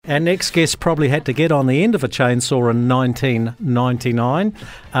Our next guest probably had to get on the end of a chainsaw in 1999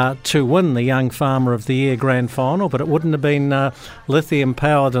 to win the Young Farmer of the Year Grand Final, but it wouldn't have been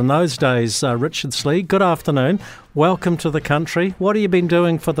lithium-powered in those days. Richard Slee, good afternoon. Welcome to the country. What have you been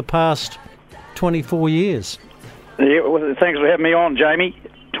doing for the past 24 years? Yeah, well, thanks for having me on, Jamie.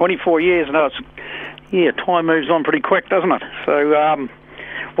 24 years, time moves on pretty quick, doesn't it? So,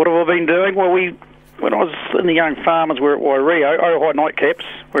 what have I been doing? Well, when I was in the Young Farmers, we were at Wairio, Ojai Nightcaps.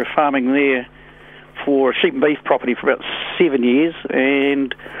 We were farming there for sheep and beef property for about 7 years,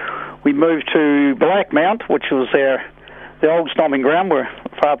 and we moved to Blackmount, which was the old stomping ground where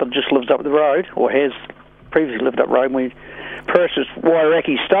Father just lives up the road, or has previously lived up the road, and we purchased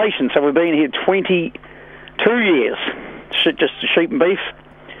Wairaki Station. So we've been here 22 years, just sheep and beef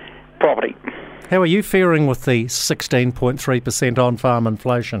property. How are you faring with the 16.3% on-farm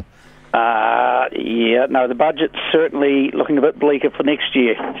inflation? The budget's certainly looking a bit bleaker for next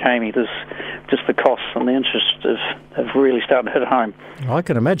year, Jamie. There's just the costs and the interest have really started to hit home. I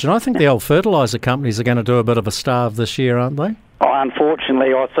can imagine. I think the old fertiliser companies are going to do a bit of a starve this year, aren't they?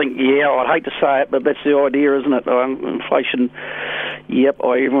 Unfortunately, I think, I'd hate to say it, but that's the idea, isn't it? Inflation,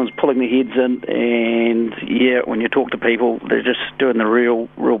 everyone's pulling their heads in, and, when you talk to people, they're just doing the real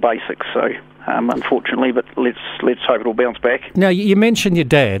basics, so... unfortunately, but let's hope it'll bounce back. Now, you mentioned your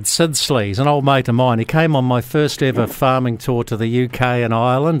dad, Sid Slee. He's an old mate of mine. He came on my first ever farming tour to the UK and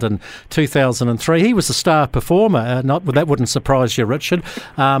Ireland in 2003. He was a star performer. That wouldn't surprise you, Richard.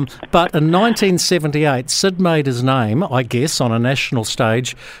 But in 1978, Sid made his name, I guess, on a national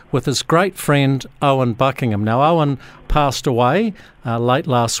stage with his great friend Owen Buckingham. Now, Owen passed away late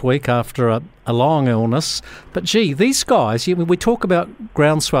last week after a long illness. But gee, these guys, we talk about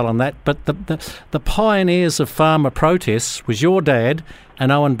groundswell and that, but the pioneers of farmer protests was your dad and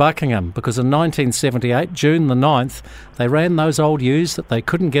Owen Buckingham, because in 1978, June the 9th, they ran those old ewes that they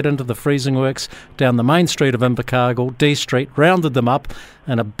couldn't get into the freezing works down the main street of Invercargill, D Street, rounded them up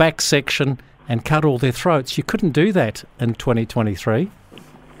in a back section and cut all their throats. You couldn't do that in 2023.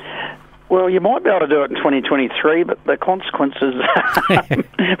 Well, you might be able to do it in 2023, but the consequences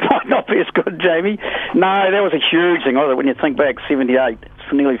might not be as good, Jamie. No, that was a huge thing. When you think back, 78, it's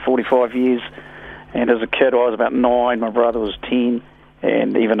for nearly 45 years. And as a kid, I was about 9, my brother was 10.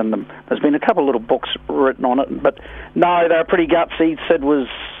 And even in there's been a couple of little books written on it. But no, they were pretty gutsy. Sid was,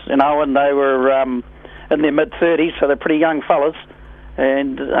 and they were in their mid-30s, so they're pretty young fellas.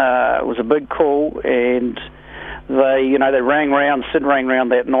 And it was a big call, and... They rang round, Sid rang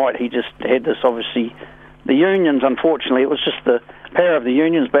round that night. He just had this, obviously, the unions, unfortunately, it was just the power of the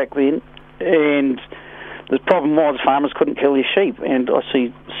unions back then. And the problem was farmers couldn't kill their sheep. And I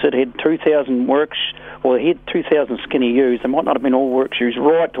see Sid had 2,000 he had 2,000 skinny ewes. They might not have been all works ewes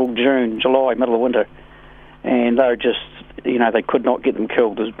right till June, July, middle of winter. And they were just, they could not get them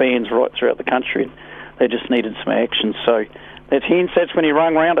killed. There's bans right throughout the country. And they just needed some action. So that's when he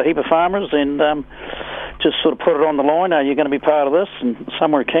rang round a heap of farmers and just sort of put it on the line. Are you going to be part of this? And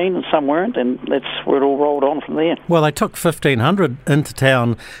some were keen and some weren't, and that's where it all rolled on from there. Well, they took 1,500 into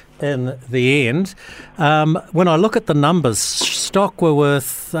town in the end. When I look at the numbers, stock were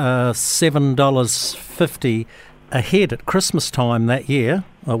worth $7.50 a head at Christmas time that year.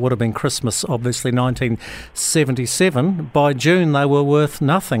 It would have been Christmas, obviously, 1977. By June, they were worth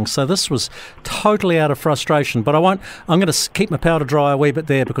nothing. So this was totally out of frustration. But I'm going to keep my powder dry a wee bit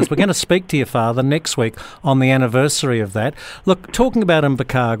there, because we're going to speak to your father next week on the anniversary of that. Look, talking about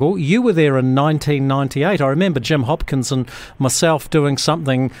Invercargill, you were there in 1998. I remember Jim Hopkins and myself doing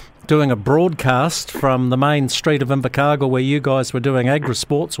a broadcast from the main street of Invercargill where you guys were doing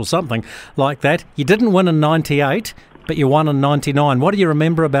agri-sports or something like that. You didn't win in 98, but you won in 99. What do you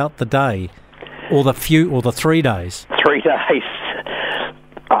remember about the day, or the 3 days? 3 days.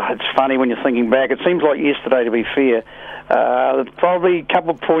 It's funny when you're thinking back. It seems like yesterday, to be fair. Probably a couple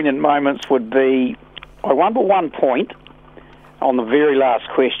of poignant moments would be, I won by 1 point on the very last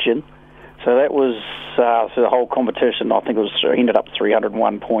question. So that was the whole competition. I think ended up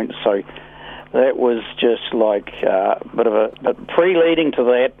 301 points. So that was just like a bit of a... But pre-leading to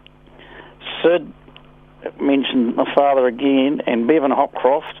that, Sid mentioned my father again, and Bevan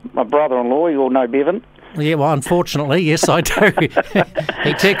Hopcroft, my brother-in-law. You all know Bevan. Yeah, well, unfortunately, yes, I do.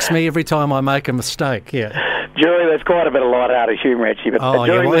 He texts me every time I make a mistake, yeah. Julie, there's quite a bit of light-hearted humour, actually.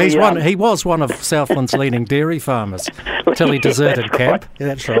 But he was one of Southland's leading dairy farmers till he deserted camp. Right. Yeah,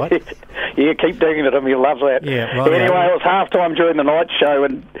 that's right. Yeah, keep digging at him. He'll love that. Yeah, right. Anyway, it was half-time during the night show,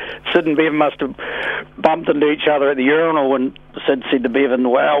 and Sid and Bevan must have bumped into each other at the urinal, and Sid said to Bevan,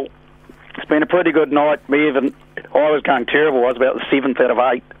 well, it's been a pretty good night, Bevan. I was going terrible. I was about the 7th out of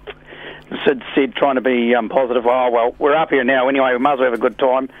 8. Sid said, trying to be positive, oh, well, we're up here now anyway, we might as well have a good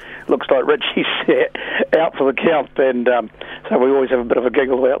time. Looks like Richie's out for the count, and so we always have a bit of a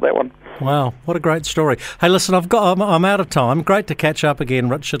giggle about that one. Wow, what a great story. Hey, listen, I'm out of time. Great to catch up again,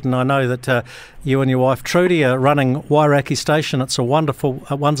 Richard, and I know that you and your wife Trudy are running Wairaki Station. It's a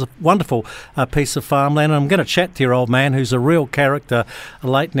wonderful piece of farmland. And I'm going to chat to your old man, who's a real character,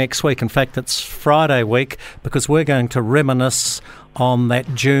 late next week. In fact, it's Friday week, because we're going to reminisce on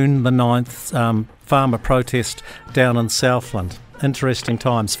that June the 9th farmer protest down in Southland. Interesting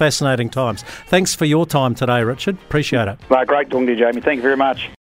times, fascinating times. Thanks for your time today, Richard. Appreciate it. Great talking to you, Jamie. Thank you very much.